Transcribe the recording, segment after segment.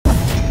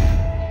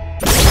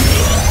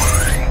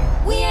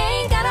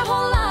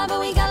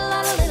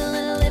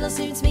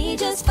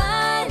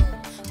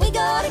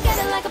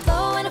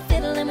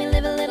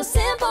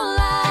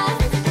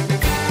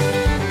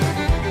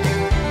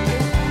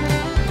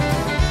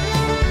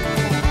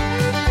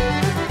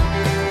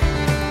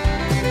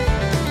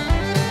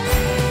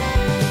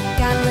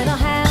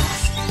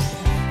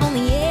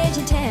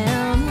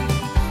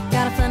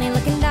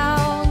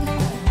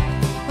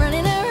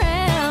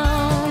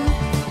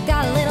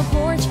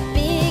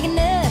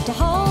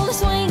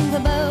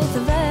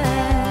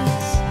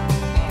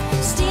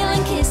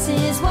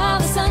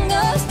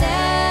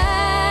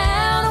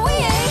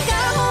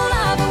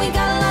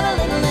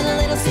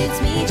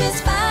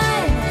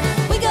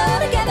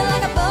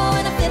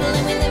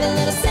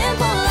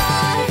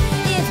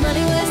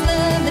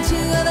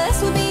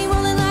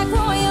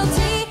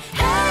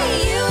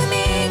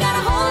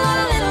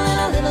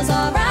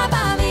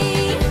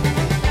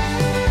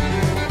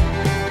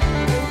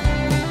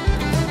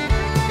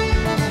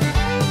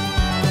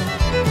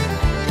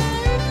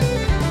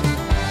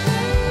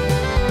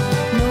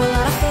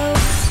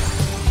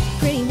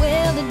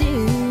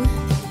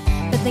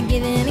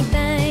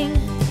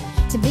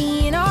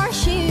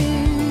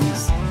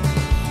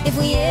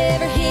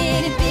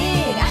get it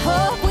big. I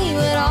hope we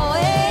would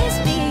always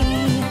be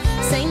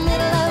same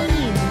little of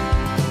you,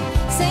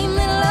 same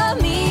little of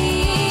me.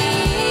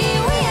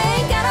 We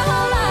ain't got a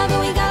whole lot, but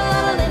we got a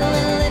lot of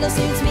little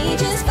suits me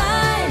just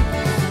fine.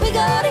 We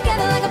go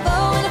together like a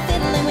bow and a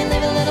fiddle, and we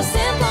live a little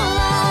simple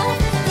life.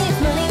 If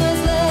money was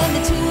love,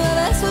 the two of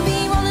us would be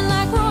rolling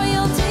like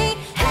royalty.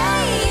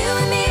 Hey, you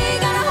and me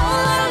got a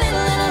whole lot of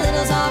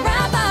littles all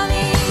right by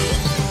me.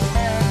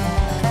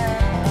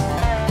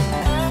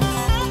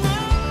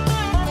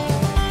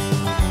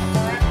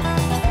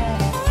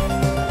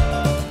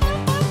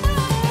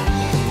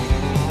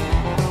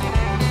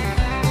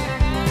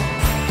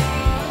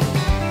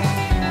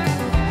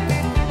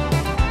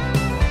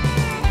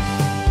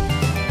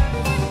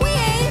 We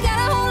ain't got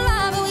a whole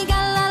lot, but we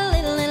got a lot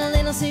of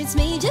little suits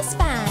me just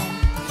fine.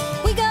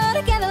 We go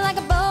together like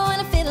a bow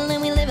and a fiddle,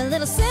 and we live a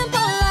little simple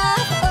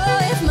life. Oh,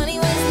 if money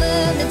was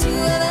love, the two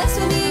of us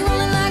would be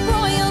rolling like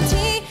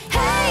royalty.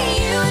 Hey,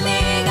 you and me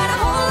got a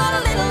whole lot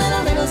of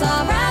littles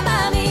all right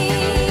by me.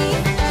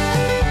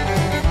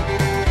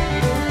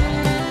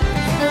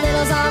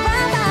 Littles all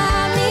right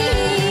by me.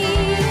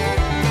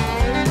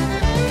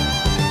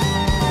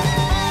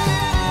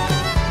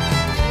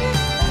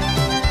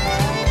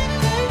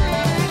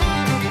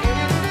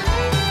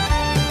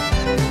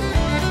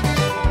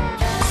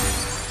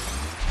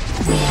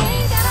 We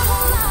ain't got a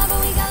whole lot, but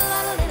we got a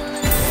lot of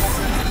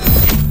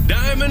little.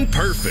 Diamond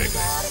Perfect.